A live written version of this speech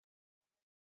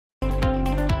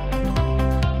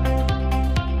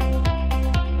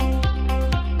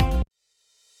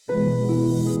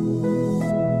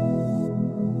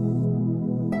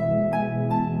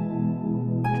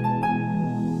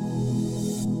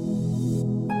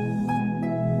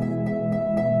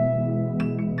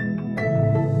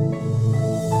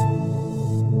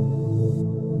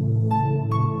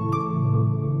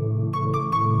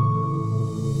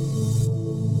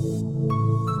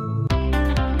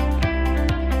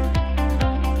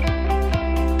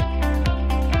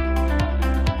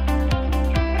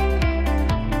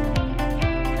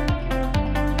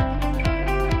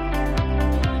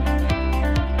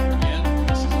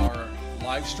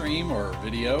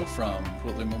video from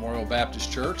Whitley Memorial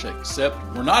Baptist Church, except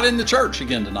we're not in the church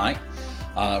again tonight.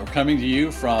 We're coming to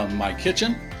you from my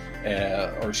kitchen,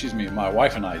 my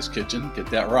wife and I's kitchen, get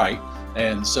that right.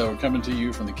 And so we're coming to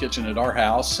you from the kitchen at our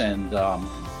house and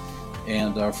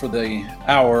for the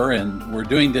hour. And we're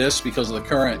doing this because of the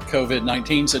current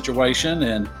COVID-19 situation.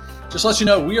 And just let you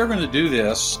know, we are going to do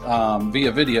this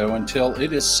via video until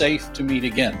it is safe to meet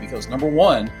again. Because number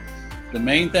one, the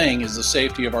main thing is the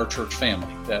safety of our church family.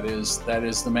 That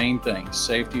is the main thing,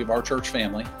 safety of our church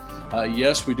family.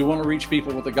 Yes, we do want to reach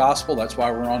people with the gospel. That's why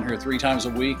we're on here 3 times a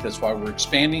week. That's why we're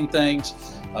expanding things.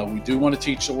 We do want to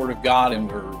teach the Word of God, and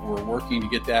we're working to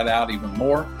get that out even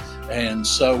more. And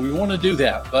so we want to do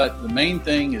that. But the main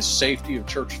thing is safety of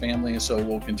church family. And so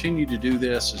we'll continue to do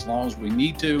this as long as we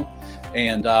need to.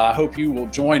 And I hope you will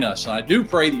join us. And I do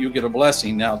pray that you'll get a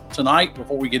blessing. Now, tonight,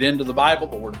 before we get into the Bible,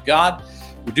 the Word of God,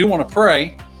 we do want to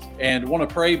pray, and want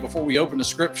to pray before we open the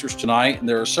scriptures tonight. And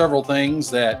there are several things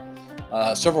that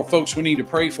several folks we need to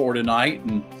pray for tonight,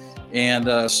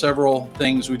 and several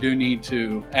things we do need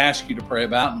to ask you to pray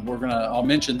about. And I'll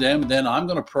mention them, and then I'm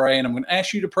going to pray, and I'm going to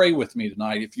ask you to pray with me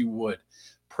tonight, if you would.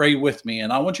 Pray with me.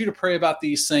 And I want you to pray about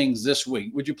these things this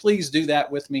week. Would you please do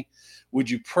that with me? Would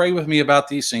you pray with me about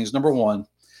these things? Number one,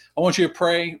 I want you to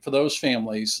pray for those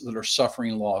families that are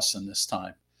suffering loss in this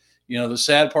time. You know, the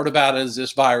sad part about it is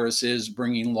this virus is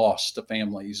bringing loss to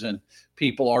families, and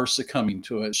people are succumbing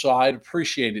to it. So I'd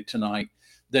appreciate it tonight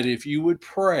that if you would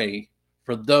pray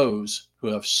for those who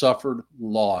have suffered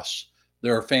loss.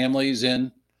 There are families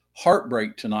in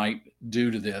heartbreak tonight due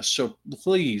to this. So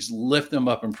please lift them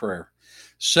up in prayer.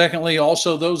 Secondly,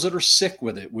 also those that are sick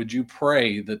with it, would you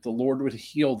pray that the Lord would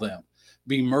heal them,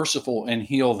 be merciful and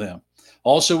heal them?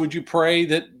 Also, would you pray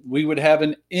that we would have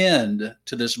an end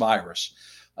to this virus?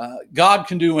 God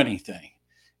can do anything.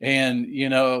 And, you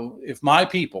know, if my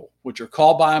people, which are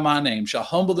called by my name, shall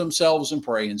humble themselves and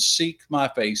pray and seek my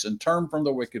face and turn from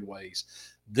their wicked ways,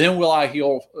 then will I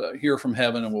hear from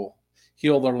heaven and will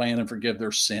heal their land and forgive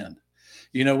their sin.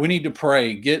 You know, we need to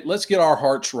pray. Let's get our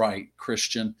hearts right,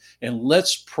 Christian, and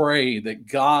let's pray that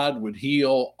God would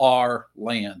heal our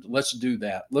land. Let's do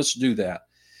that. Let's do that.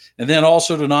 And then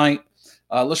also tonight,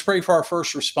 let's pray for our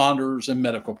first responders and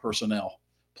medical personnel.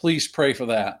 Please pray for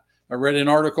that. I read an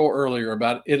article earlier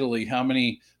about Italy, how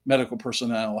many medical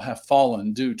personnel have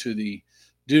fallen due to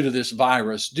this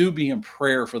virus. Do be in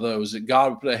prayer for those, that God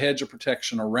would put a hedge of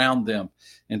protection around them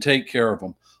and take care of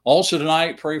them. Also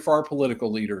tonight, pray for our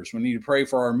political leaders. We need to pray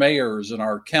for our mayors and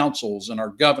our councils and our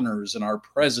governors and our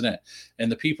president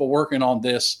and the people working on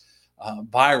this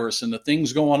virus and the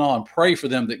things going on. Pray for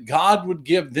them, that God would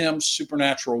give them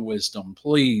supernatural wisdom.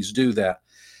 Please do that.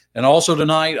 And also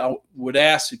tonight, I would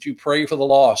ask that you pray for the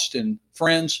lost. And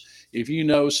friends, if you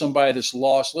know somebody that's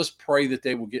lost, let's pray that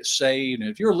they will get saved. And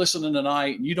if you're listening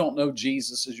tonight and you don't know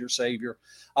Jesus as your Savior,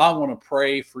 I want to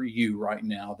pray for you right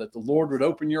now, that the Lord would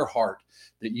open your heart,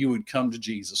 that you would come to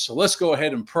Jesus. So let's go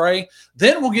ahead and pray.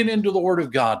 Then we'll get into the Word of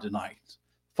God tonight.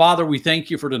 Father, we thank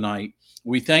you for tonight.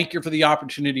 We thank you for the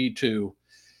opportunity to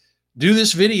do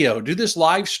this video, do this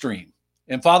live stream.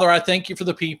 And Father, I thank you for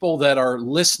the people that are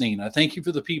listening. I thank you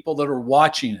for the people that are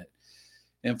watching it.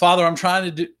 And Father, I'm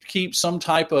trying to keep some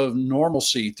type of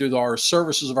normalcy through our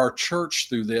services of our church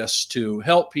through this, to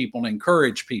help people and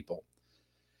encourage people.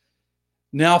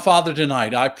 Now, Father,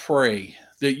 tonight, I pray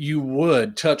that you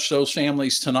would touch those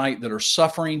families tonight that are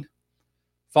suffering.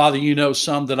 Father, you know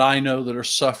some that I know that are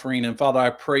suffering. And Father,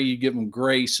 I pray you give them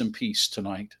grace and peace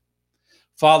tonight.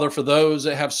 Father, for those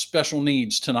that have special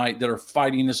needs tonight that are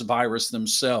fighting this virus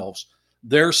themselves,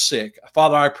 they're sick.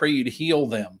 Father, I pray you to heal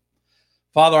them.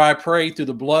 Father, I pray through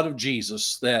the blood of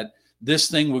Jesus that this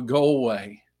thing would go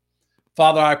away.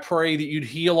 Father, I pray that you'd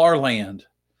heal our land.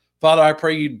 Father, I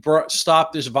pray you'd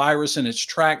stop this virus in its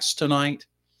tracks tonight.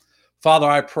 Father,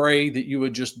 I pray that you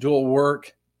would just do a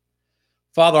work.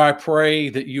 Father, I pray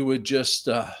that you would just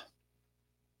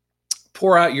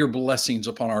pour out your blessings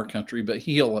upon our country, but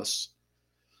heal us.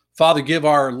 Father, give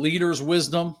our leaders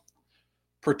wisdom,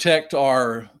 protect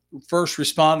our first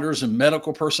responders and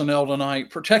medical personnel tonight,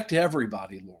 protect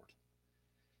everybody, Lord.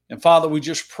 And Father, we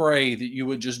just pray that you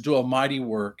would just do a mighty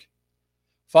work.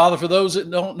 Father, for those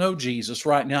that don't know Jesus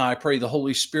right now, I pray the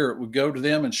Holy Spirit would go to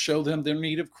them and show them their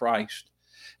need of Christ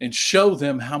and show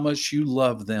them how much you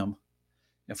love them.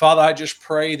 And Father, I just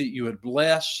pray that you would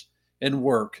bless and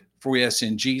work for us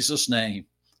in Jesus' name.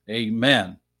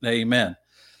 Amen. Amen.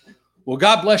 Well,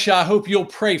 God bless you. I hope you'll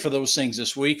pray for those things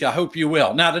this week. I hope you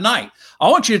will. Now, tonight,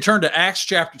 I want you to turn to Acts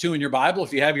chapter 2 in your Bible.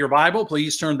 If you have your Bible,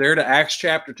 please turn there to Acts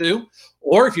chapter 2.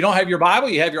 Or if you don't have your Bible,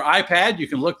 you have your iPad, you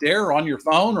can look there, or on your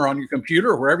phone or on your computer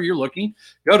or wherever you're looking.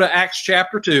 Go to Acts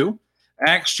chapter 2.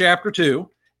 Acts chapter 2,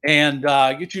 and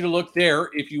get you to look there,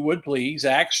 if you would please,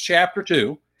 Acts chapter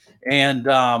 2, and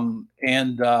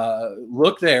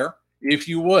look there, if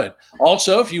you would.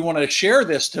 Also, if you want to share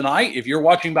this tonight, if you're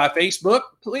watching by Facebook,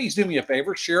 please do me a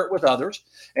favor, share it with others.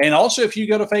 And also, if you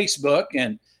go to Facebook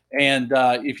and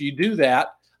if you do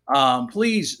that,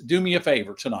 please do me a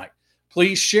favor tonight.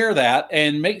 Please share that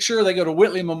and make sure they go to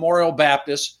Whitley Memorial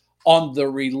Baptist on the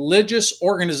religious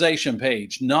organization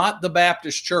page, not the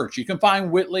Baptist church. You can find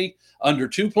Whitley under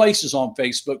two places on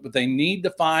Facebook, but they need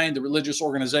to find the religious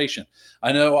organization.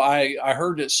 I know I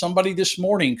heard that somebody this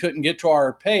morning couldn't get to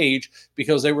our page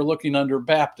because they were looking under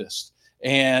Baptist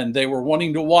and they were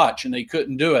wanting to watch and they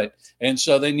couldn't do it. And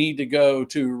so they need to go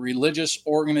to religious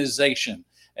organization.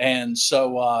 And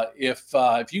so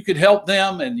if you could help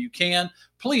them and you can,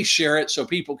 please share it so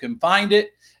people can find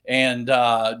it and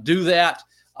do that.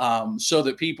 So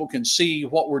that people can see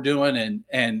what we're doing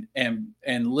and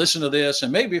listen to this.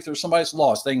 And maybe if there's somebody that's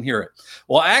lost, they can hear it.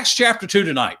 Well, Acts chapter 2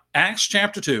 tonight. Acts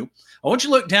chapter 2. I want you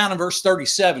to look down in verse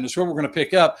 37. It's where we're going to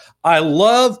pick up. I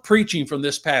love preaching from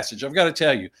this passage. I've got to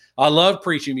tell you, I love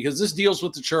preaching because this deals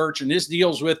with the church and this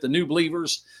deals with the new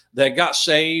believers that got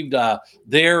saved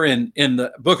there in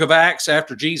the book of Acts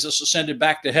after Jesus ascended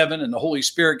back to heaven and the Holy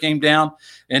Spirit came down.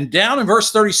 And down in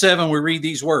verse 37, we read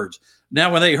these words. Now,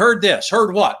 when they heard this,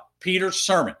 heard what? Peter's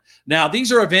sermon. Now,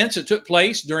 these are events that took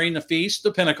place during the Feast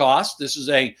of Pentecost. This is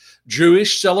a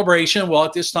Jewish celebration. Well,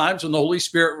 at this time, when the Holy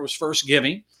Spirit was first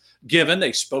given,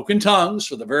 they spoke in tongues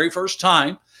for the very first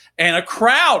time, and a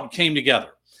crowd came together.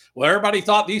 Well, everybody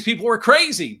thought these people were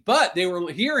crazy, but they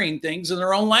were hearing things in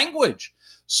their own language.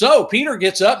 So Peter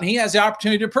gets up and he has the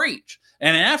opportunity to preach.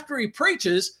 And after he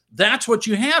preaches, that's what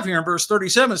you have here in verse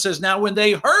 37. It says, now when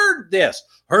they heard this,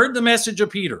 heard the message of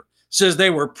Peter, says they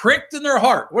were pricked in their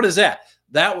heart. What is that?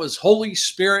 That was Holy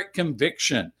Spirit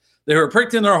conviction. They were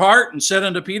pricked in their heart and said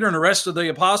unto Peter and the rest of the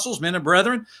apostles, men and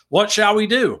brethren, what shall we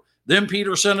do? Then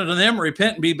Peter said unto them,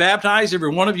 repent and be baptized,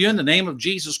 every one of you, in the name of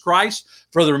Jesus Christ,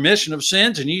 for the remission of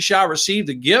sins, and ye shall receive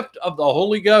the gift of the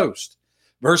Holy Ghost.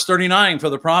 Verse 39, for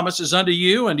the promise is unto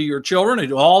you and to your children and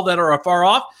to all that are afar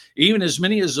off, even as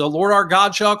many as the Lord our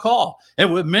God shall call.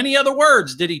 And with many other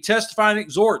words did he testify and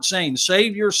exhort, saying,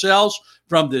 save yourselves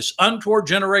from this untoward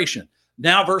generation.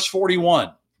 Now verse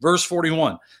 41.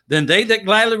 Then they that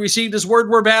gladly received his word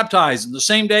were baptized, and the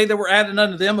same day there were added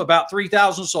unto them about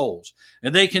 3,000 souls.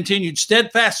 And they continued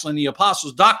steadfastly in the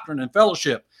apostles' doctrine and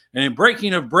fellowship, and in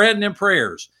breaking of bread and in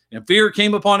prayers. And fear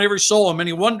came upon every soul, and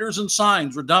many wonders and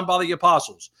signs were done by the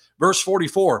apostles. Verse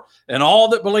 44, and all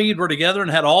that believed were together and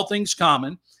had all things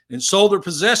common, and sold their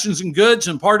possessions and goods,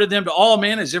 and parted them to all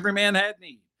men as every man had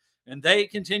need. And they,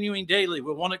 continuing daily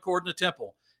with one accord in the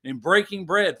temple, and breaking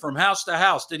bread from house to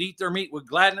house, did eat their meat with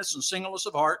gladness and singleness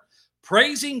of heart,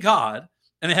 praising God,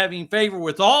 and having favor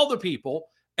with all the people.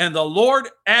 And the Lord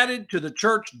added to the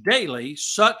church daily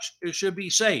such as should be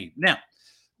saved. Now,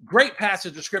 great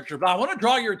passage of scripture, but I want to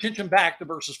draw your attention back to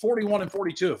verses 41 and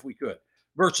 42, if we could.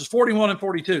 Verses 41 and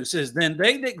 42 says, then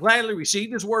they that gladly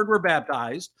received his word were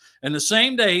baptized, and the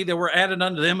same day there were added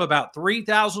unto them about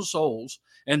 3,000 souls,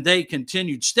 and they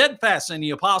continued steadfast in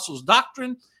the apostles'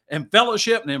 doctrine and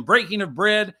fellowship and in breaking of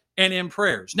bread and in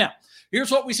prayers. Now,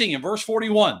 here's what we see in verse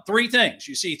 41. Three things.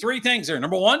 You see three things there.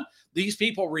 Number one, these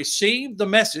people received the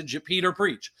message that Peter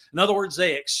preached. In other words,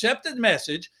 they accepted the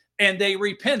message and they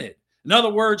repented. In other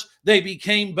words, they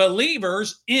became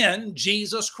believers in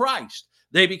Jesus Christ.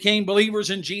 They became believers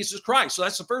in Jesus Christ. So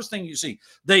that's the first thing you see.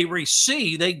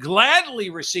 They gladly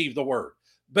received the word.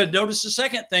 But notice the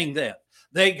second thing then.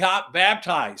 They got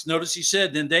baptized. Notice he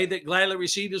said, then they that gladly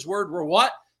received his word were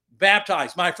what?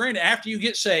 Baptized. My friend, after you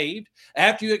get saved,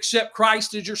 after you accept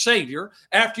Christ as your Savior,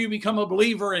 after you become a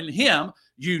believer in him,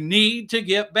 you need to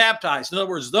get baptized. In other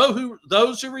words,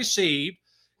 those who received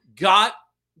got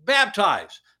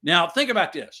baptized. Now, think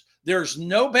about this. There's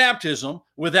no baptism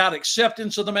without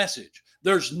acceptance of the message.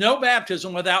 There's no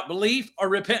baptism without belief or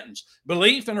repentance.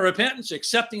 Belief and repentance,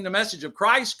 accepting the message of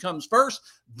Christ comes first.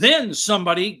 Then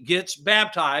somebody gets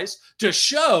baptized to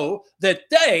show that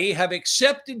they have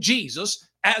accepted Jesus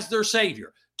as their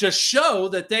Savior, to show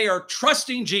that they are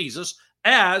trusting Jesus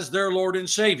as their Lord and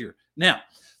Savior. Now,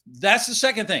 that's the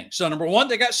second thing. So number one,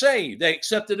 they got saved. They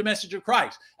accepted the message of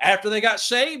Christ. After they got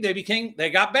saved, they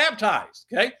got baptized.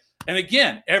 Okay. And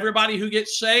again, everybody who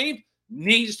gets saved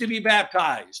needs to be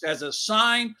baptized as a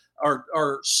sign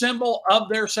or symbol of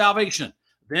their salvation.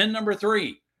 Then number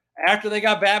three, after they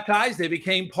got baptized, they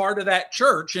became part of that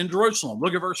church in Jerusalem.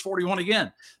 Look at verse 41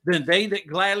 again. Then they that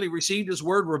gladly received his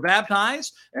word were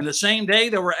baptized, and the same day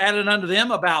there were added unto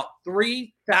them about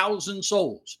 3,000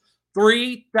 souls.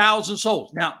 3,000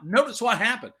 souls. Now, notice what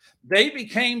happened. They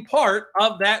became part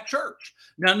of that church.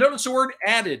 Now, notice the word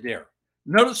added there.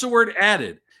 Notice the word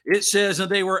added. It says that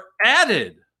they were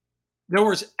added. There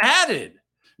was added.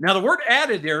 Now, the word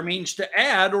added there means to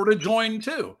add or to join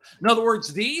to. In other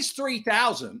words, these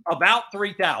 3,000, about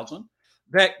 3,000,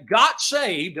 that got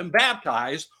saved and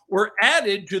baptized were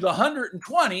added to the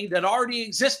 120 that already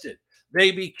existed.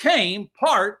 They became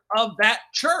part of that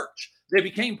church. They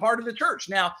became part of the church.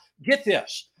 Now, get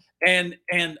this, and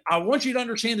I want you to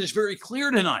understand this very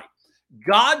clear tonight.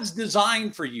 God's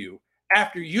design for you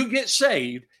after you get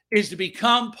saved is to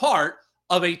become part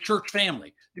of a church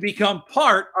family, to become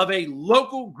part of a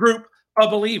local group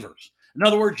of believers. In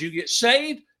other words, you get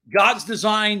saved, God's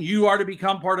design, you are to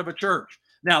become part of a church.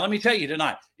 Now, let me tell you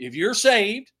tonight, if you're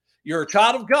saved, you're a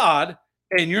child of God,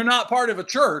 and you're not part of a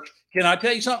church, can I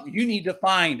tell you something? You need to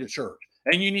find a church,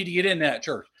 and you need to get in that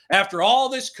church. After all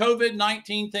this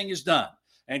COVID-19 thing is done,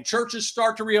 and churches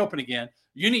start to reopen again,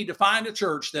 you need to find a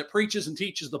church that preaches and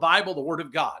teaches the Bible, the Word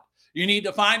of God. You need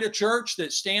to find a church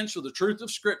that stands for the truth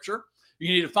of Scripture.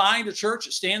 You need to find a church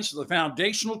that stands for the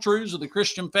foundational truths of the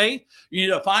Christian faith. You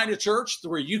need to find a church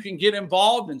where you can get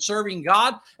involved in serving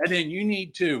God. And then you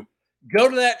need to go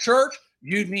to that church.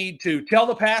 You need to tell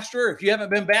the pastor, if you haven't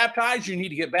been baptized, you need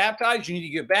to get baptized. You need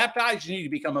to get baptized. You need to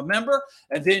become a member.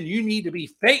 And then you need to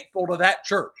be faithful to that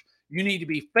church. You need to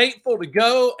be faithful to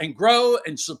go and grow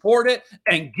and support it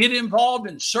and get involved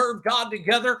and serve God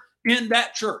together in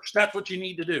that church. That's what you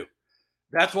need to do.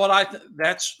 That's what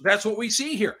that's what we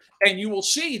see here. And you will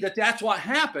see that that's what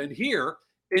happened here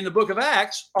in the book of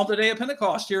Acts on the day of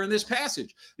Pentecost here in this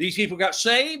passage. These people got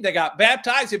saved, they got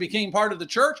baptized, they became part of the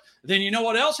church. Then you know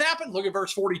what else happened? Look at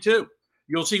verse 42.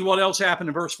 You'll see what else happened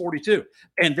in verse 42.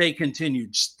 And they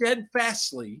continued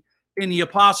steadfastly in the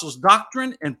apostles'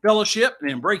 doctrine and fellowship and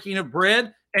in breaking of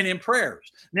bread and in prayers.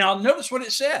 Now notice what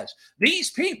it says.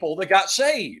 These people that got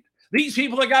saved, these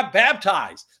people that got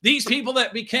baptized, these people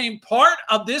that became part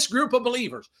of this group of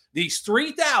believers, these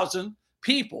 3,000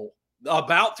 people,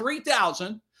 about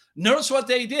 3,000, notice what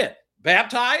they did.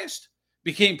 Baptized,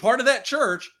 became part of that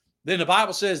church. Then the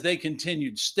Bible says they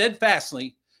continued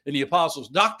steadfastly in the apostles'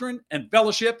 doctrine and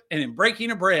fellowship and in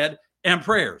breaking of bread and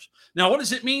prayers. Now, what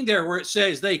does it mean there where it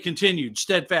says they continued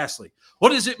steadfastly?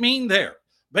 What does it mean there?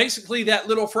 Basically, that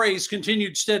little phrase,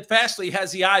 continued steadfastly,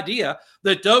 has the idea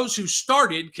that those who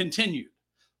started continued.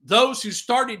 Those who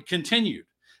started continued.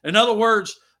 In other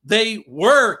words, they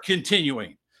were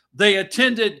continuing. They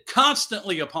attended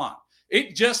constantly upon.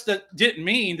 It just didn't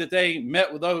mean that they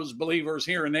met with those believers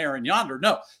here and there and yonder.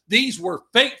 No, these were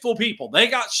faithful people. They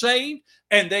got saved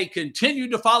and they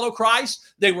continued to follow Christ.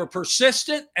 They were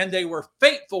persistent and they were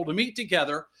faithful to meet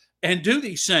together and do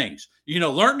these things. You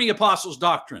know, learn the apostles'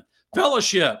 doctrine,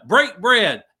 fellowship, break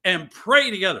bread, and pray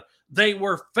together. They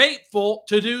were faithful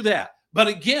to do that. But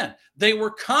again, they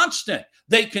were constant.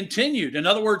 They continued. In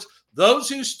other words, those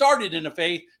who started in the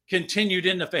faith continued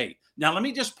in the faith. Now, let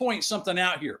me just point something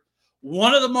out here.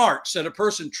 One of the marks that a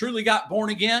person truly got born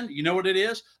again, you know what it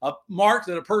is? A mark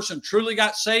that a person truly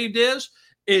got saved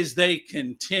is they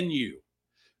continue.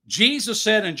 Jesus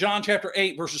said in John chapter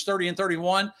 8, verses 30 and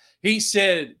 31, he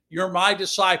said, you're my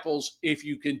disciples if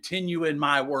you continue in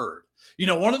my word. You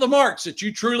know, one of the marks that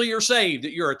you truly are saved,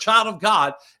 that you're a child of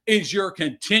God, is your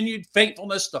continued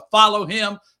faithfulness to follow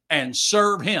him and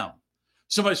serve him.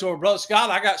 Somebody said, well, Brother Scott,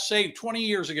 I got saved 20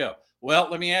 years ago. Well,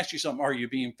 let me ask you something. Are you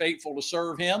being faithful to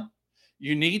serve him?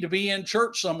 You need to be in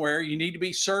church somewhere. You need to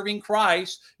be serving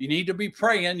Christ. You need to be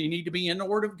praying. You need to be in the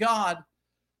Word of God.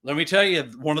 Let me tell you,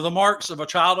 one of the marks of a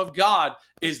child of God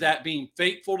is that being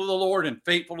faithful to the Lord and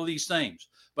faithful to these things.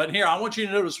 But here, I want you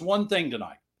to notice one thing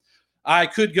tonight. I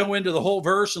could go into the whole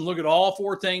verse and look at all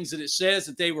four things that it says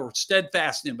that they were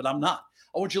steadfast in, but I'm not.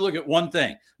 I want you to look at one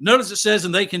thing. Notice it says,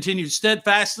 and they continued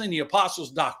steadfastly in the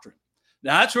apostles' doctrine.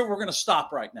 Now, that's where we're going to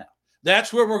stop right now.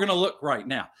 That's where we're going to look right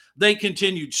now. They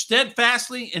continued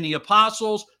steadfastly in the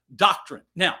apostles' doctrine.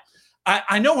 Now,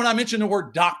 I know when I mention the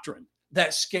word doctrine,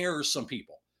 that scares some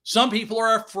people. Some people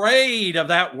are afraid of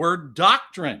that word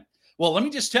doctrine. Well, let me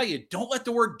just tell you, don't let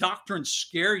the word doctrine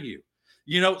scare you.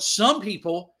 You know, some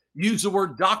people use the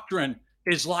word doctrine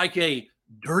as like a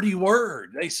dirty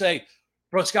word. They say,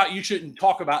 Brother Scott, you shouldn't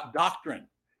talk about doctrine.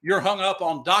 You're hung up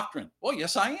on doctrine. Well,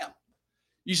 yes, I am.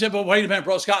 You said, well, wait a minute,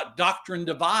 Brother Scott, doctrine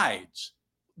divides.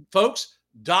 Folks,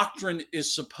 doctrine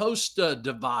is supposed to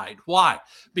divide. Why?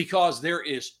 Because there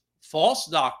is false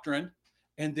doctrine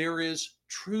and there is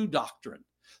true doctrine.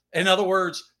 In other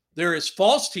words, there is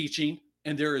false teaching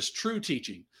and there is true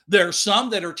teaching. There are some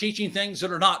that are teaching things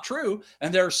that are not true,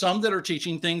 and there are some that are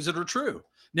teaching things that are true.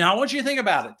 Now, I want you to think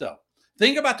about it, though.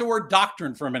 Think about the word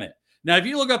doctrine for a minute. Now, if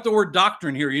you look up the word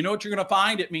doctrine here, you know what you're going to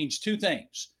find? It means two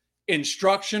things: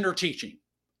 instruction or teaching.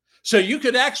 So you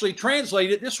could actually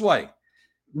translate it this way.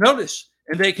 Notice,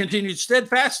 and they continued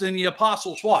steadfast in the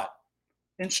apostles' what?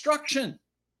 Instruction.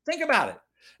 Think about it.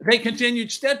 They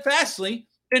continued steadfastly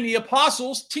in the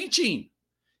apostles' teaching,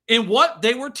 in what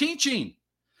they were teaching.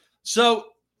 So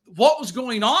what was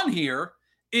going on here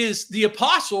is the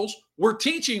apostles were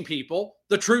teaching people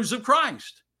the truths of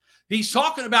Christ. He's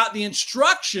talking about the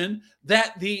instruction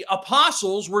that the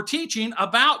apostles were teaching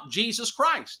about Jesus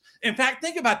Christ. In fact,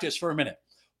 think about this for a minute.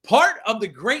 Part of the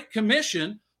Great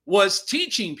Commission was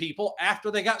teaching people after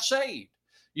they got saved.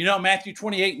 You know, Matthew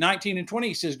 28, 19 and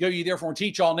 20 says, "Go ye therefore and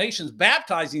teach all nations,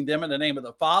 baptizing them in the name of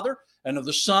the Father and of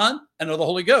the Son and of the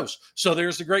Holy Ghost." So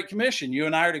there's the Great Commission. You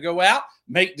and I are to go out,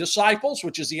 make disciples,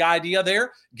 which is the idea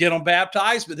there, get them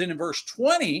baptized. But then in verse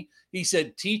 20, he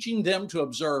said, teaching them to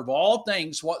observe all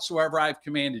things whatsoever I've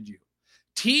commanded you.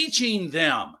 Teaching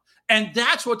them. And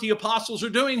that's what the apostles are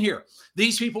doing here.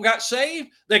 These people got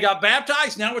saved. They got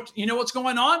baptized. Now, you know what's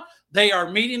going on? They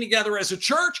are meeting together as a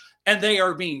church, and they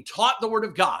are being taught the word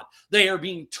of God. They are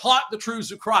being taught the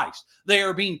truths of Christ. They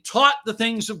are being taught the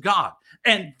things of God.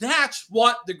 And that's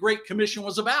what the Great Commission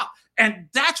was about. And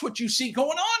that's what you see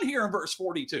going on here in verse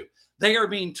 42. They are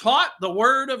being taught the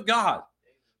word of God.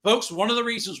 Folks, one of the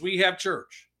reasons we have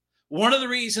church, one of the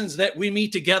reasons that we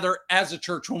meet together as a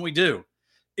church when we do,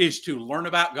 is to learn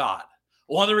about God.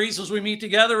 One of the reasons we meet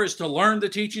together is to learn the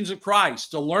teachings of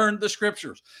Christ, to learn the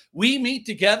scriptures. We meet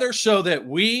together so that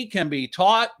we can be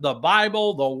taught the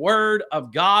Bible, the word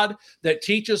of God that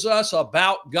teaches us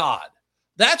about God.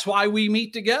 That's why we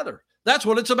meet together. That's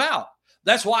what it's about.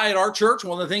 That's why at our church,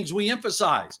 one of the things we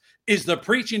emphasize is the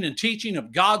preaching and teaching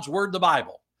of God's word, the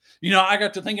Bible. You know, I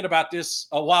got to thinking about this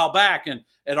a while back, and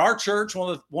at our church,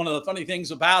 one of the funny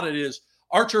things about it is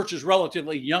our church is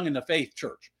relatively young in the faith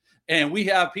church. And we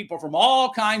have people from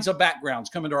all kinds of backgrounds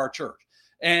coming to our church.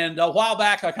 And a while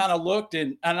back, I kind of looked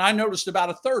and I noticed about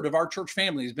a third of our church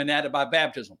family has been added by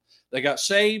baptism. They got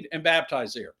saved and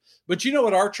baptized there. But you know,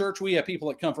 at our church, we have people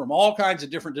that come from all kinds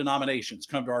of different denominations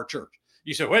come to our church.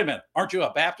 You say, wait a minute, aren't you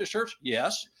a Baptist church?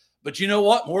 Yes. But you know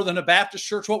what? More than a Baptist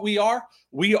church, what we are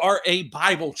a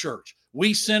Bible church.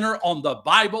 We center on the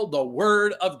Bible, the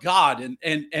word of God.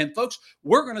 And folks,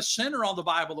 we're going to center on the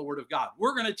Bible, the word of God.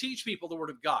 We're going to teach people the word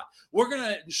of God. We're going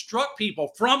to instruct people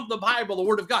from the Bible, the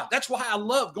word of God. That's why I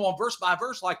love going verse by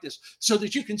verse like this, so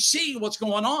that you can see what's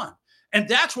going on. And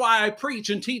that's why I preach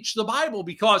and teach the Bible,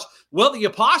 because, well, the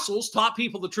apostles taught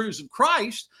people the truths of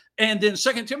Christ. And then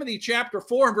 2 Timothy chapter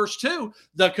 4 and verse 2,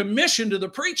 the commission to the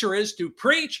preacher is to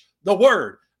preach the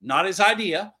word, not his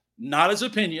idea, not his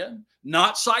opinion,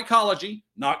 not psychology,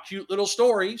 not cute little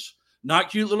stories,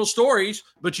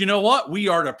 but you know what? We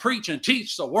are to preach and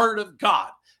teach the word of God.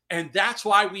 And that's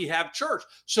why we have church,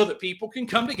 so that people can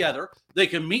come together, they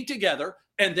can meet together,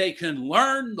 and they can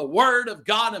learn the word of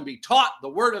God and be taught the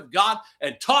word of God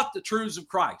and taught the truths of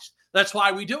Christ. That's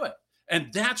why we do it.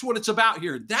 And that's what it's about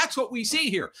here. That's what we see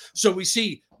here. So we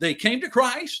see they came to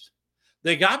Christ,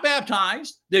 they got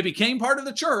baptized, they became part of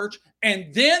the church,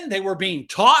 and then they were being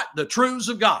taught the truths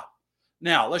of God.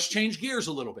 Now, let's change gears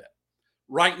a little bit.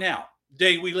 Right now,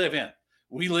 day we live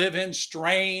in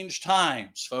strange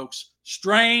times, folks.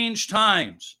 Strange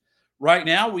times. Right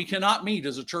now, we cannot meet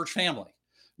as a church family.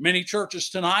 Many churches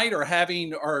tonight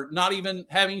are not even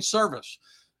having service.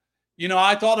 You know,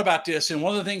 I thought about this, and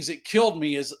one of the things that killed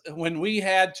me is when we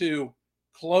had to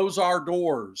close our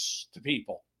doors to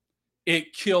people.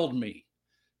 It killed me,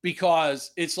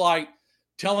 because it's like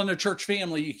telling a church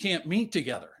family you can't meet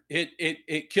together.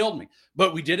 It killed me.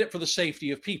 But we did it for the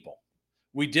safety of people.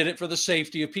 We did it for the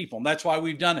safety of people. And that's why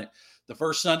we've done it. The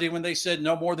first Sunday when they said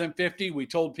no more than 50, we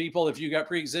told people if you got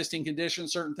pre-existing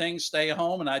conditions, certain things, stay at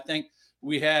home. And I think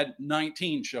we had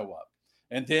 19 show up.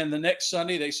 And then the next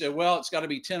Sunday they said, well, it's got to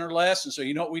be 10 or less. And so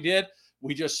you know what we did?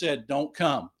 We just said, don't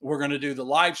come. We're going to do the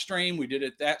live stream. We did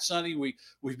it that Sunday.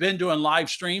 We've been doing live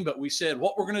stream, but we said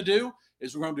what we're going to do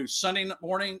is we're going to do Sunday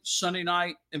morning, Sunday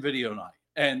night, and video night.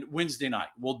 And Wednesday night,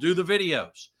 we'll do the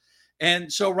videos.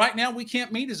 And so right now we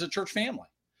can't meet as a church family.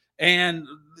 And,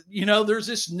 you know, there's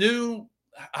this new,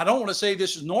 I don't want to say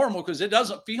this is normal because it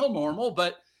doesn't feel normal,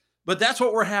 but that's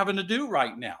what we're having to do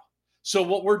right now. So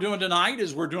what we're doing tonight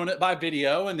is we're doing it by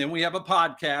video, and then we have a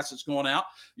podcast that's going out.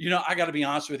 You know, I got to be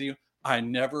honest with you. I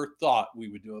never thought we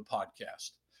would do a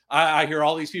podcast. I hear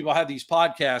all these people have these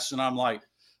podcasts, and I'm like,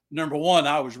 number one,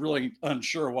 I was really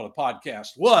unsure what a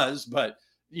podcast was, but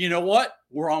you know what?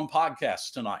 We're on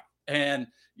podcasts tonight. And,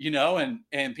 you know,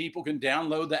 and people can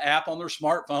download the app on their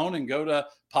smartphone and go to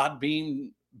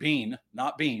Podbean,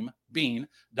 not Beam,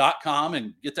 podbean.com,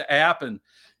 and get the app, and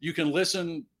you can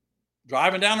listen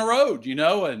driving down the road,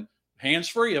 and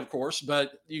hands-free, of course,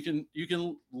 but you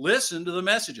can listen to the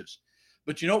messages.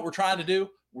 But you know what we're trying to do?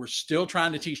 We're still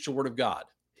trying to teach the Word of God.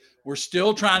 We're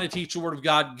still trying to teach the Word of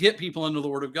God, get people into the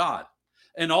Word of God.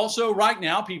 And also right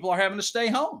now, people are having to stay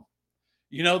home.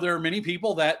 There are many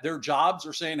people that their jobs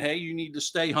are saying, hey, you need to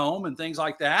stay home and things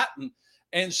like that.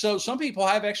 And so some people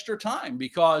have extra time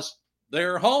because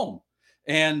they're home.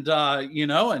 And,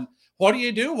 and what do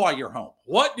you do while you're home?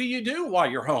 What do you do while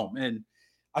you're home? And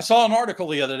I saw an article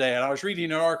the other day, and I was reading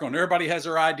an article, and everybody has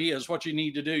their ideas what you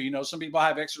need to do. Some people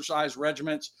have exercise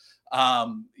regimens,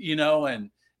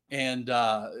 and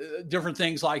different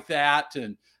things like that.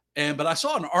 But I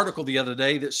saw an article the other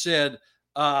day that said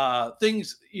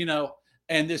things,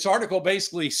 and this article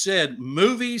basically said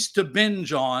movies to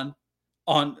binge watch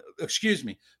on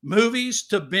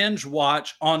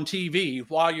TV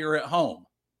while you're at home.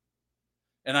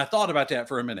 And I thought about that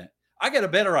for a minute. I got a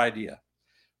better idea.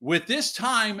 With this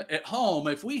time at home,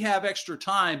 if we have extra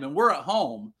time and we're at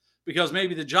home because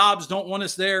maybe the jobs don't want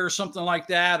us there or something like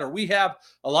that, or we have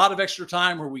a lot of extra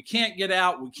time where we can't get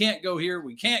out, we can't go here,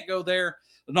 we can't go there,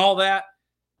 and all that,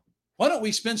 why don't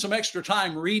we spend some extra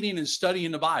time reading and studying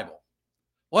the Bible?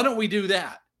 Why don't we do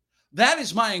that? That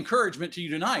is my encouragement to you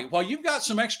tonight. While you've got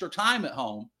some extra time at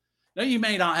home, now you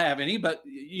may not have any, but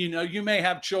you may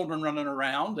have children running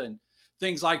around and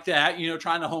things like that,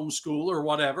 trying to homeschool or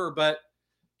whatever. But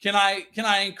can I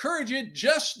encourage you?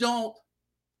 Just don't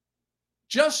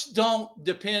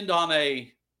depend on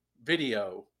a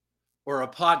video or a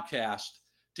podcast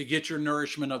to get your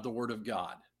nourishment of the Word of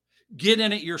God. Get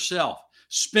in it yourself.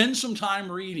 Spend some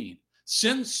time reading.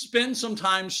 Spend some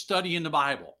time studying the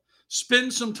Bible.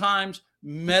 Spend some time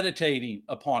meditating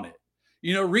upon it.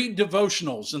 Read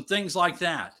devotionals and things like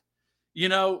that.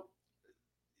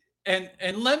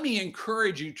 And let me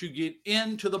encourage you to get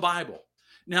into the Bible.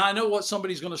 Now, I know what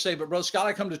somebody's going to say, but Brother Scott,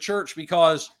 I come to church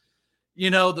because,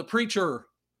 the preacher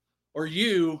or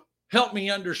you help me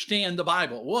understand the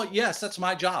Bible. Well, yes, that's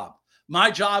my job. My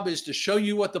job is to show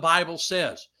you what the Bible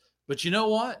says. But you know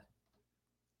what?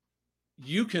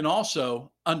 You can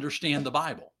also understand the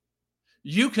Bible.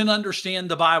 You can understand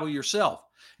the Bible yourself.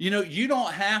 You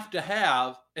don't have to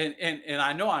have, and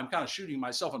I know I'm kind of shooting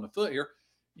myself in the foot here.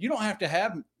 You don't have to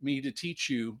have me to teach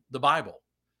you the Bible.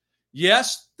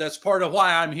 Yes, that's part of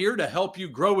why I'm here, to help you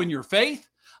grow in your faith.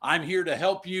 I'm here to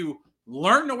help you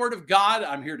learn the Word of God.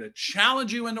 I'm here to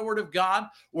challenge you in the Word of God.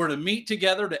 We're to meet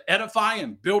together to edify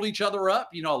and build each other up.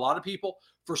 A lot of people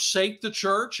forsake the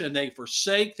church and they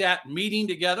forsake that meeting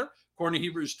together, according to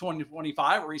Hebrews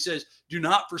 20:25, where he says, do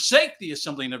not forsake the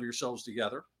assembling of yourselves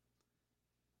together.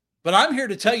 But I'm here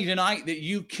to tell you tonight that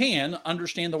you can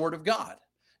understand the Word of God.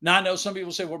 Now, I know some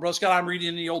people say, well, Brother Scott, I'm reading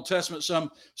in the Old Testament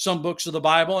some books of the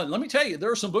Bible. And let me tell you,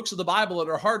 there are some books of the Bible that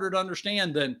are harder to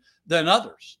understand than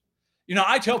others.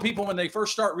 I tell people when they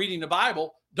first start reading the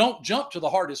Bible, don't jump to the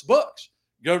hardest books.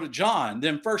 Go to John,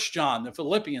 then 1 John, the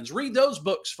Philippians. Read those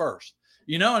books first.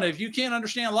 And if you can't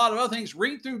understand a lot of other things,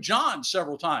 read through John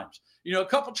several times. A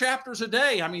couple chapters a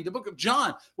day. The book of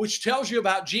John, which tells you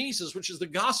about Jesus, which is the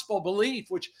gospel belief,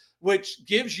 which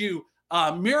gives you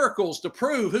miracles to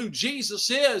prove who Jesus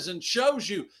is and shows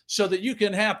you so that you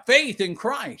can have faith in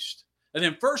Christ. And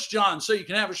then 1 John, so you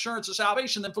can have assurance of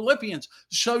salvation. Then Philippians,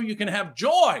 so you can have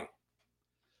joy.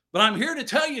 But I'm here to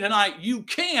tell you tonight, you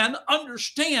can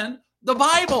understand the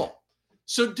Bible.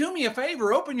 So do me a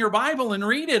favor, open your Bible and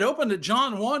read it. Open to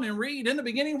John 1 and read. In the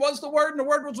beginning was the Word, and the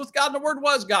Word was with God, and the Word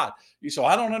was God. So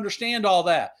I don't understand all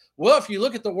that. Well, if you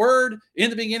look at the Word, in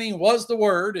the beginning was the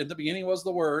Word, in the beginning was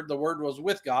the Word was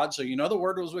with God. So the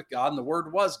Word was with God, and the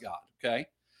Word was God, okay?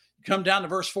 You come down to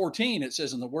verse 14, it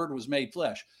says, and the Word was made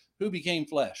flesh. Who became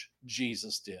flesh?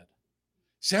 Jesus did.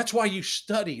 See, that's why you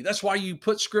study. That's why you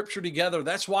put scripture together.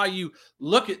 That's why you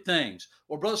look at things.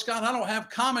 Well, Brother Scott, I don't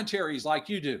have commentaries like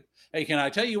you do. Hey, can I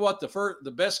tell you what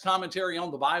the best commentary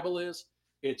on the Bible is?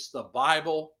 It's the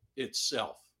Bible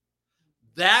itself.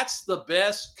 That's the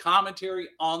best commentary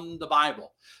on the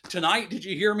Bible. Tonight, did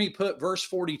you hear me put verse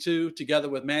 42 together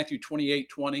with Matthew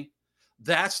 28:20?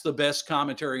 That's the best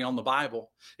commentary on the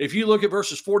Bible. If you look at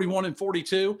verses 41 and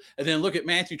 42, and then look at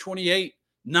Matthew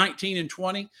 28:19 and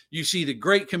 20, you see the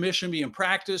Great Commission being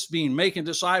practiced, making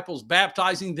disciples,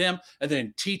 baptizing them, and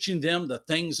then teaching them the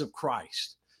things of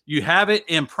Christ. You have it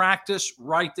in practice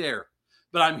right there.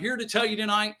 But I'm here to tell you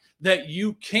tonight that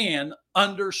you can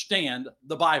understand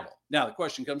the Bible. Now, the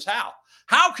question comes, how?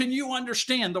 How can you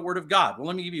understand the Word of God? Well,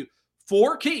 let me give you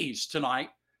 4 keys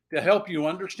tonight to help you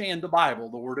understand the Bible,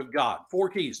 the Word of God. 4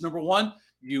 keys. Number 1,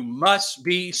 you must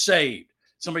be saved.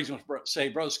 Somebody's going to say,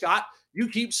 Brother Scott, You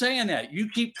keep saying that. You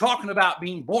keep talking about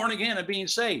being born again and being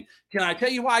saved. Can I tell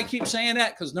you why I keep saying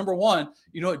that? Because number one,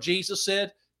 you know what Jesus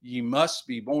said? You must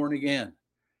be born again.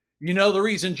 You know, the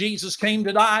reason Jesus came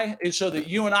to die is so that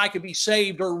you and I could be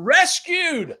saved or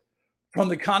rescued from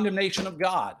the condemnation of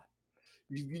God.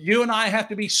 You and I have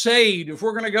to be saved if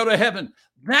we're going to go to heaven.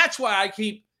 That's why I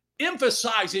keep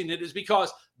emphasizing it, is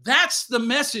because that's the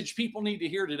message people need to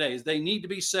hear today, is they need to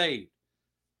be saved.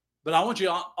 But I want you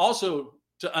also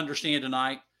to understand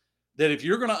tonight that if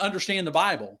you're going to understand the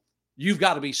Bible, you've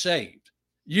got to be saved.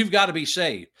 You've got to be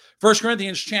saved. 1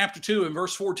 Corinthians chapter 2 and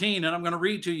verse 14, and I'm going to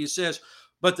read to you, it says,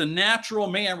 but the natural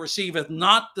man receiveth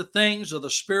not the things of the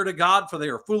Spirit of God, for they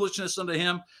are foolishness unto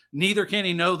him, neither can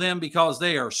he know them, because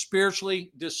they are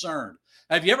spiritually discerned.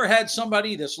 Have you ever had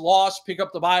somebody that's lost pick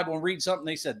up the Bible and read something?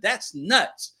 They said, that's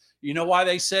nuts. You know why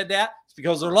they said that? It's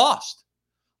because they're lost.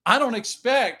 I don't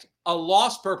expect a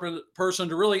lost person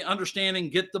to really understand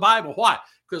and get the Bible. Why?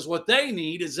 Because what they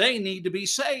need is they need to be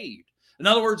saved. In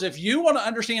other words, if you want to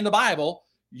understand the Bible,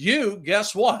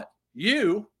 guess what?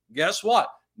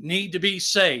 Need to be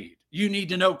saved. You need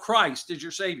to know Christ as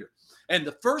your Savior. And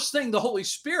the first thing the Holy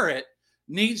Spirit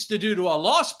needs to do to a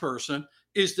lost person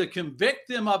is to convict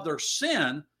them of their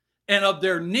sin and of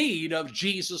their need of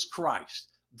Jesus Christ.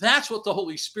 That's what the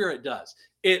Holy Spirit does.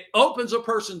 It opens a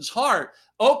person's heart,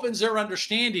 opens their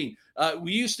understanding.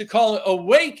 We used to call it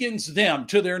awakens them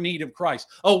to their need of Christ,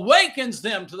 awakens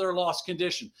them to their lost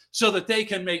condition so that they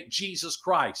can make Jesus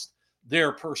Christ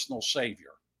their personal Savior.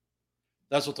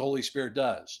 That's what the Holy Spirit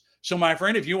does. So, my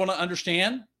friend, if you want to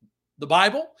understand the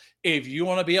Bible, if you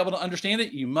want to be able to understand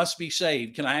it, you must be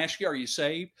saved. Can I ask you, are you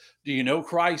saved? Do you know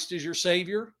Christ as your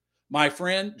Savior? My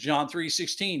friend, John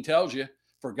 3:16 tells you,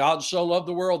 for God so loved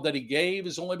the world that he gave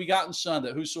his only begotten Son,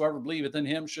 that whosoever believeth in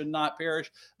him should not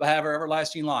perish, but have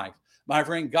everlasting life. My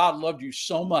friend, God loved you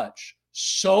so much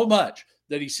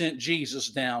that he sent Jesus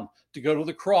down to go to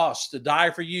the cross, to die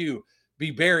for you,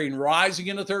 be buried and rise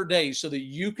again the third day so that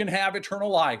you can have eternal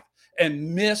life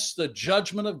and miss the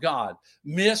judgment of God,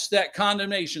 miss that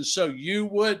condemnation so you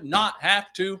would not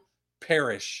have to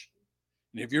perish.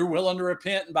 And if you're willing to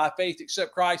repent and by faith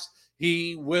accept Christ,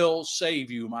 he will save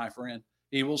you, my friend.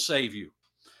 He will save you.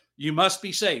 You must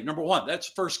be saved. Number one, that's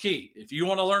the first key. If you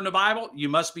want to learn the Bible, you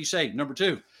must be saved. Number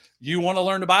two, you want to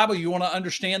learn the Bible, you want to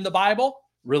understand the Bible,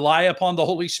 rely upon the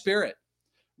Holy Spirit.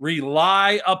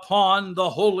 Rely upon the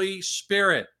Holy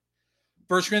Spirit.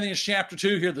 1 Corinthians chapter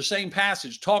 2 here, the same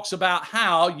passage talks about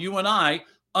how you and I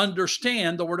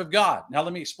understand the Word of God. Now,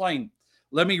 let me explain.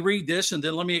 Let me read this and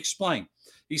then let me explain.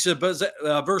 He said,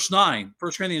 verse 9,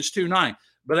 1 Corinthians 2:9,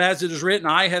 but as it is written,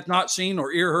 eye hath not seen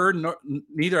nor ear heard,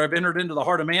 neither have entered into the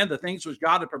heart of man the things which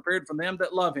God hath prepared for them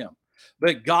that love him.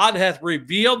 But God hath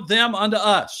revealed them unto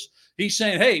us. He's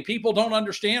saying, hey, people don't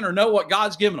understand or know what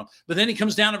God's given them. But then he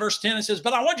comes down to verse 10 and says,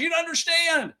 but I want you to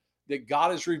understand that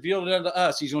God has revealed it unto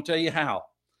us. He's going to tell you how.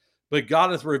 But God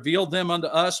hath revealed them unto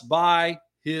us by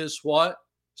his what?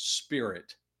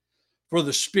 Spirit. For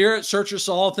the Spirit searcheth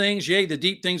all things, yea, the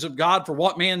deep things of God. For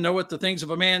what man knoweth the things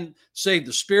of a man, save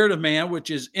the Spirit of man,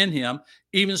 which is in him?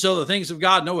 Even so, the things of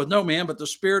God knoweth no man, but the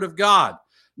Spirit of God.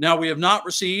 Now we have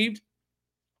received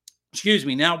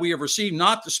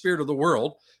not the spirit of the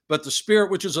world, but the Spirit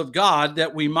which is of God,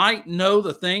 that we might know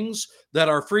the things that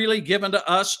are freely given to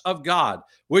us of God,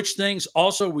 which things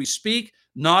also we speak,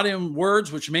 not in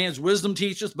words which man's wisdom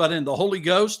teacheth, but in the Holy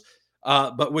Ghost,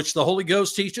 but which the Holy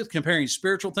Ghost teacheth, comparing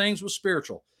spiritual things with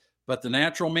spiritual. But the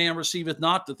natural man receiveth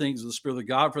not the things of the Spirit of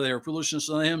God, for they are foolishness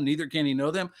unto him, neither can he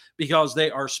know them, because they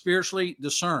are spiritually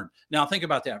discerned. Now think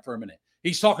about that for a minute.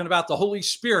 He's talking about the Holy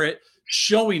Spirit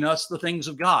showing us the things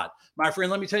of God. My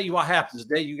friend, let me tell you what happens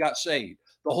the day you got saved.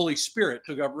 The Holy Spirit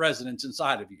took up residence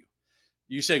inside of you.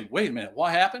 You say, wait a minute,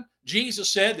 what happened?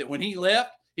 Jesus said that when he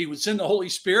left, he would send the Holy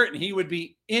Spirit and he would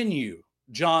be in you.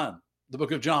 John, the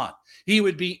book of John. He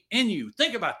would be in you.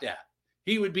 Think about that.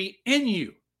 He would be in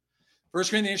you. 1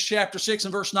 Corinthians chapter 6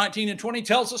 and verse 19 and 20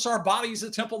 tells us our body is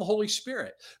the temple of the Holy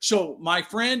Spirit. So, my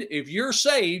friend, if you're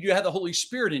saved, you have the Holy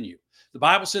Spirit in you. The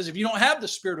Bible says if you don't have the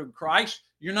Spirit of Christ,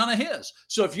 you're none of his.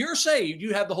 So if you're saved,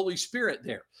 you have the Holy Spirit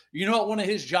there. You know what one of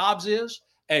his jobs is?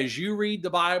 As you read the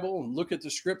Bible and look at the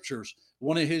scriptures,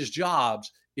 one of his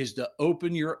jobs is to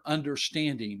open your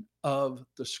understanding of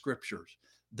the scriptures.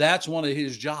 That's one of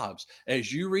his jobs.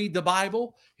 As you read the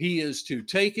Bible, he is to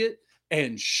take it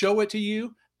and show it to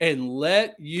you and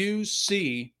let you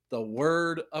see the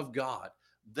word of God.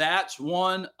 That's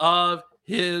one of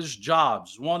his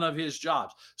jobs,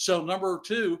 So number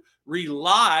two,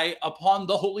 rely upon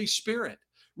the Holy Spirit.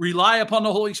 Rely upon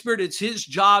the Holy Spirit. It's his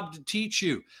job to teach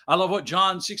you. I love what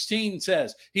John 16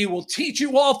 says. He will teach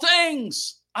you all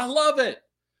things. I love it.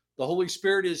 The Holy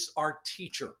Spirit is our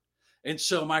teacher. And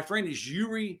so, my friend, as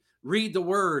you read the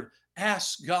word,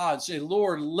 ask God, say,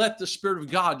 Lord, let the Spirit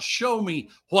of God show me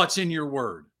what's in your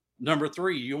word. Number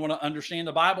 3, you want to understand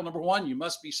the Bible. Number 1, you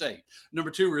must be saved.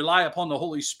 Number 2, rely upon the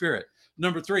Holy Spirit.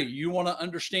 Number 3, you want to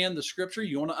understand the scripture.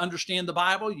 You want to understand the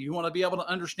Bible. You want to be able to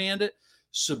understand it.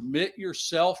 Submit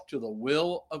yourself to the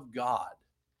will of God.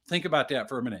 Think about that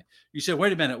for a minute. You say,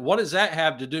 wait a minute, what does that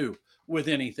have to do with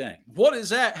anything? What does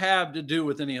that have to do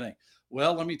with anything?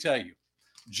 Well, let me tell you.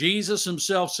 Jesus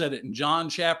himself said it in John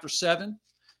chapter 7.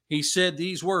 He said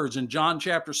these words in John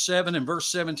chapter 7 and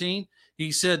verse 17.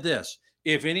 He said this,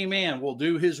 if any man will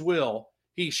do his will,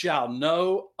 he shall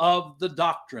know of the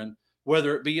doctrine,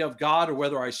 whether it be of God or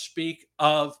whether I speak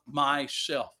of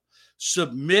myself.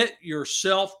 Submit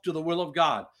yourself to the will of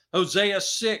God. Hosea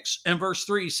 6 and verse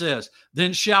 3 says,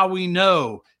 then shall we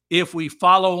know if we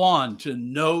follow on to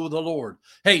know the Lord.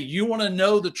 Hey, you want to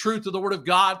know the truth of the word of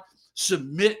God?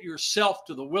 Submit yourself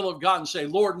to the will of God and say,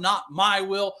 Lord, not my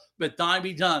will, but thine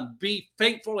be done. Be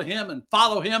faithful to him and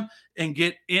follow him and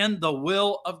get in the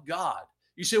will of God.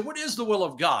 You say, what is the will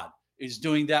of God? Is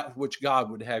doing that which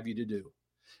God would have you to do.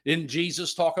 Didn't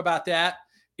Jesus talk about that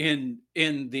in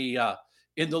the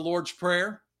Lord's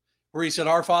Prayer, where he said,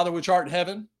 our Father which art in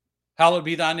heaven, hallowed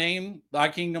be thy name, thy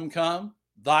kingdom come,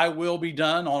 thy will be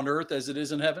done on earth as it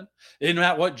is in heaven. Isn't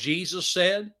that what Jesus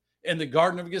said in the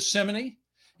Garden of Gethsemane?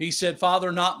 He said,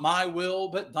 Father, not my will,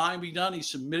 but thine be done. He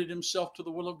submitted himself to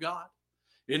the will of God.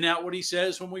 Isn't that what he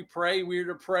says when we pray? We are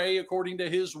to pray according to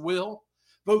his will.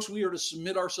 Folks, we are to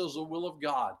submit ourselves to the will of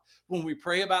God. When we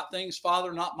pray about things,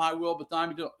 Father, not my will, but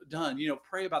thine be done.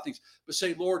 Pray about things. But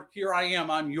say, Lord, here I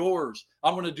am. I'm yours.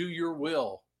 I'm going to do your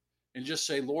will. And just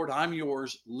say, Lord, I'm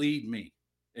yours. Lead me.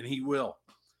 And he will.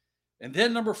 And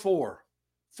then number 4,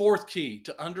 fourth key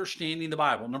to understanding the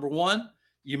Bible. Number 1,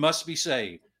 you must be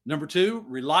saved. Number 2,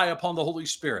 rely upon the Holy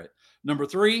Spirit. Number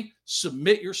 3,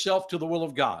 submit yourself to the will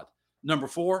of God. Number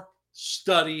 4,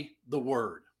 study the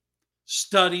word.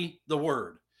 Study the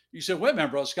word. You said, wait a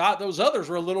minute, Brother Scott, those others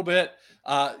were a little bit,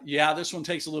 this one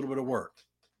takes a little bit of work.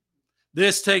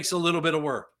 This takes a little bit of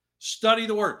work. Study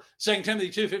the word. 2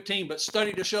 Timothy 2:15, but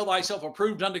study to show thyself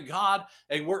approved unto God,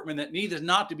 a workman that needeth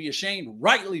not to be ashamed,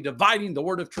 rightly dividing the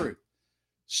word of truth.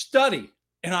 Study.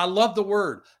 And I love the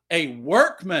word, a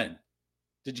workman.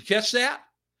 Did you catch that?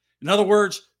 In other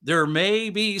words, there may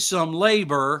be some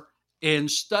labor in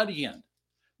studying.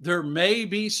 There may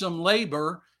be some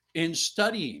labor in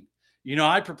studying.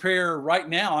 I'm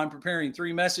preparing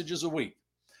 3 messages a week.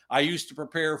 I used to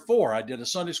prepare 4. I did a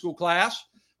Sunday school class,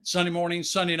 Sunday morning,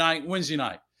 Sunday night, Wednesday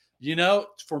night.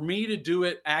 For me to do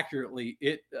it accurately,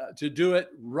 to do it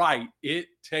right, it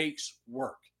takes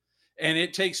work. And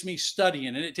it takes me studying,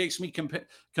 and it takes me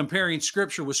comparing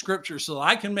scripture with scripture so that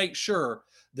I can make sure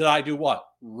that I do what?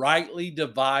 Rightly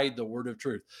divide the word of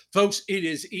truth. Folks, it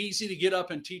is easy to get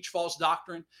up and teach false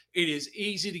doctrine. It is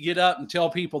easy to get up and tell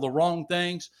people the wrong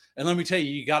things. And let me tell you,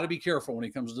 you got to be careful when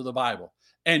it comes to the Bible.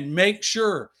 And make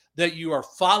sure that you are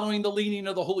following the leading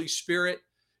of the Holy Spirit.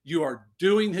 You are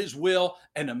doing his will,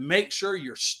 and to make sure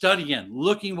you're studying,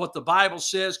 looking what the Bible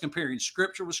says, comparing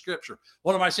scripture with scripture.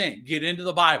 What am I saying? Get into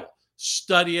the Bible.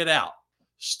 Study it out.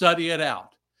 Study it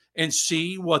out. And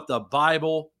see what the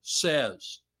Bible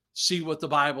says. See what the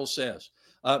Bible says.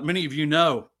 Many of you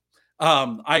know,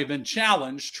 I have been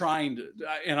challenged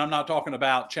and I'm not talking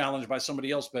about challenged by somebody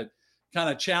else, but kind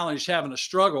of challenged, having a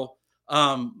struggle.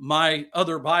 My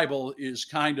other Bible is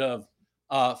kind of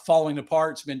falling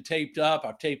apart. It's been taped up.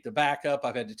 I've taped the back up.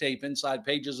 I've had to tape inside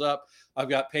pages up. I've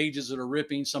got pages that are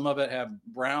ripping. Some of it have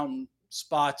brown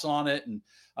spots on it, and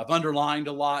I've underlined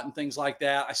a lot and things like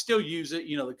that. I still use it.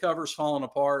 The cover's falling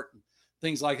apart and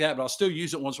things like that, but I'll still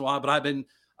use it once in a while. But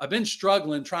I've been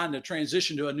struggling trying to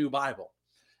transition to a new Bible.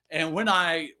 And when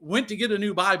I went to get a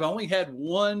new Bible, I only had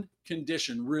one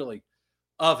condition really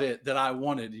of it that I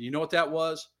wanted. You know what that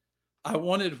was? I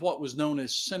wanted what was known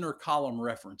as center column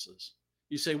references.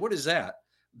 You say, what is that?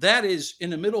 That is in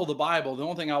the middle of the Bible. The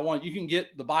only thing I want, you can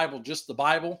get the Bible, just the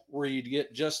Bible, where you get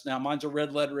now mine's a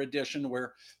red letter edition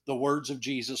where the words of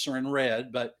Jesus are in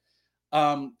red, but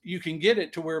you can get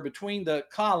it to where between the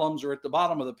columns or at the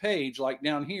bottom of the page, like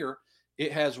down here,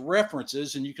 it has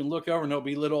references, and you can look over and there'll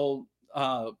be little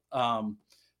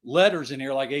letters in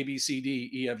here like A, B, C, D,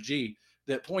 E, F, G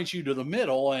that points you to the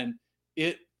middle, and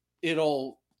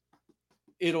it'll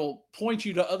point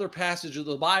you to other passages of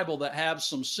the Bible that have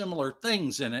some similar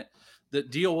things in it that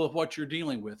deal with what you're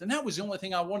dealing with. And that was the only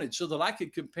thing I wanted, so that I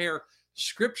could compare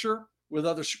scripture with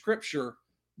other scripture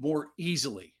more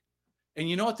easily. And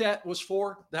you know what that was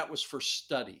for? That was for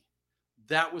study.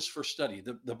 That was for study.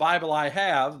 The Bible I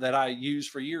have that I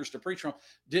used for years to preach from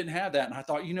didn't have that. And I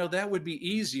thought, that would be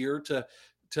easier to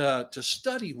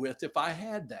study with if I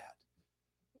had that.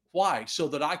 Why? So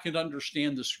that I could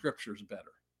understand the scriptures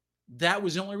better. That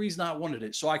was the only reason I wanted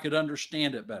it, so I could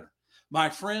understand it better. My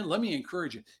friend, let me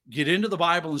encourage you. Get into the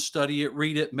Bible and study it,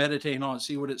 read it, meditate on it,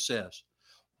 see what it says.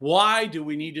 Why do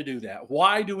we need to do that?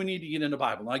 Why do we need to get into the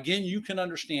Bible? Now, again, you can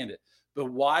understand it, but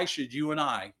why should you and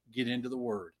I get into the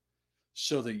Word?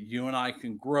 So that you and I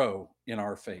can grow in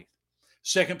our faith.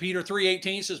 2 Peter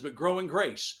 3:18 says, but grow in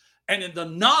grace and in the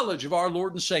knowledge of our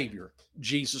Lord and Savior,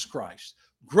 Jesus Christ.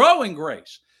 Grow in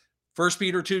grace. 1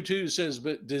 Peter 2:2 says,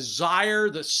 but desire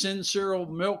the sincere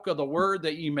milk of the word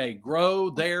that ye may grow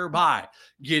thereby.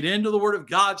 Get into the word of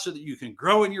God so that you can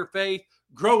grow in your faith,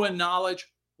 grow in knowledge.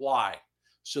 Why?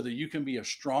 So that you can be a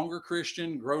stronger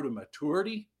Christian, grow to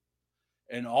maturity,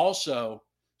 and also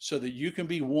so that you can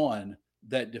be one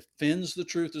that defends the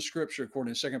truth of Scripture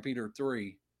according to 2 Peter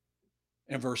 3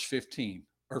 and verse 15,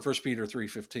 or 1 Peter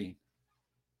 3:15.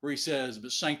 Where he says,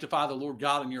 but sanctify the Lord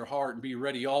God in your heart and be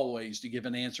ready always to give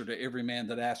an answer to every man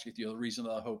that asketh you the reason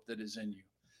of the hope that is in you.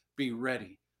 Be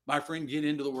ready. My friend, get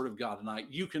into the Word of God tonight.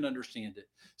 You can understand it.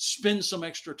 Spend some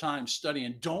extra time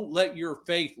studying. Don't let your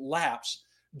faith lapse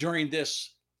during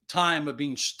this time of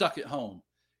being stuck at home.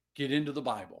 Get into the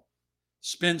Bible.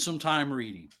 Spend some time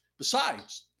reading.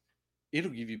 Besides,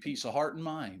 it'll give you peace of heart and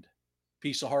mind.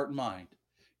 Peace of heart and mind.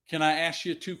 Can I ask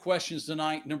you 2 questions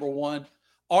tonight? Number 1,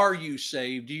 are you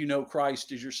saved? Do you know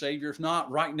Christ as your Savior? If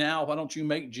not, right now, why don't you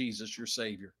make Jesus your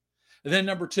Savior? And then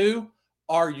number 2,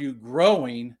 are you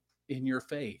growing in your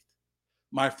faith?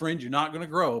 My friend, you're not going to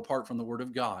grow apart from the Word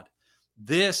of God.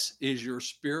 This is your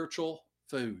spiritual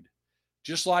food.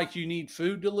 Just like you need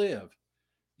food to live,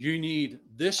 you need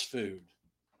this food,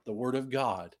 the Word of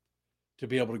God, to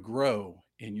be able to grow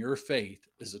in your faith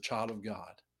as a child of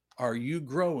God. Are you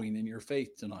growing in your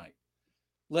faith tonight?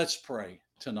 Let's pray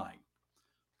tonight.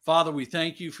 Father, we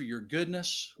thank you for your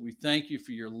goodness. We thank you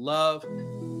for your love.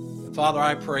 Father,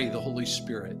 I pray the Holy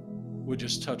Spirit would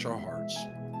just touch our hearts.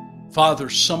 Father,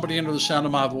 somebody under the sound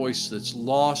of my voice that's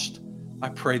lost, I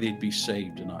pray they'd be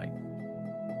saved tonight.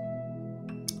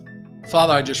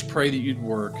 Father, I just pray that you'd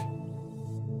work.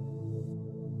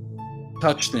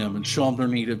 Touch them and show them their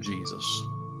need of Jesus.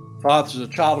 Father, as a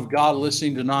child of God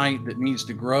listening tonight that needs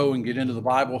to grow and get into the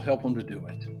Bible, help them to do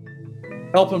it.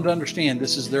 Help them to understand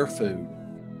this is their food.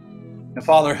 And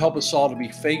Father, help us all to be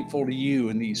faithful to you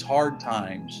in these hard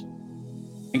times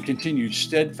and continue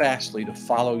steadfastly to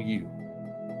follow you.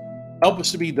 Help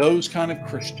us to be those kind of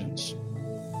Christians.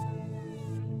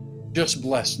 Just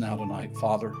bless now tonight,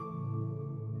 Father.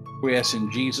 We ask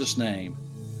in Jesus' name,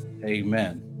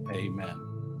 amen.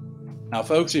 Amen. Now,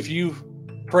 folks, if you've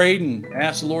prayed and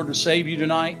asked the Lord to save you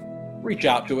tonight, reach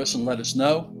out to us and let us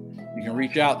know. You can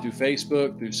reach out through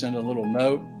Facebook, through send a little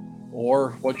note,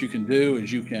 or what you can do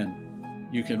is you can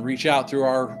reach out through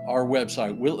our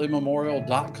website,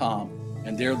 whitleymemorial.com,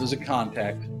 and there's a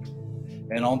contact.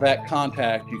 And on that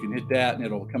contact, you can hit that and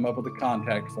it'll come up with a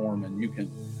contact form, and you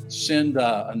can send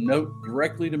a note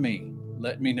directly to me.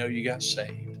 Let me know you got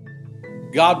saved.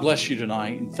 God bless you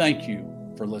tonight, and thank you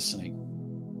for listening.